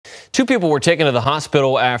Two people were taken to the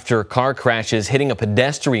hospital after car crashes hitting a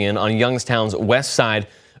pedestrian on Youngstown's west side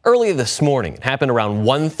early this morning. It happened around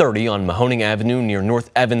 1:30 on Mahoning Avenue near North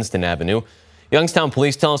Evanston Avenue. Youngstown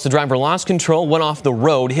police tell us the driver lost control, went off the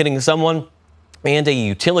road, hitting someone and a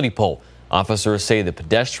utility pole. Officers say the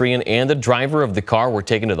pedestrian and the driver of the car were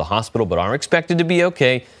taken to the hospital but are expected to be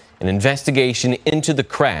okay. An investigation into the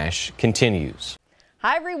crash continues.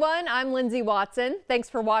 Hi everyone, I'm Lindsay Watson. Thanks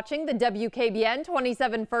for watching the WKBN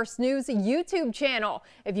 27 First News YouTube channel.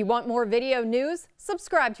 If you want more video news,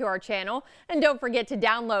 subscribe to our channel. And don't forget to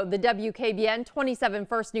download the WKBN 27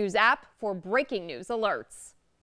 First News app for breaking news alerts.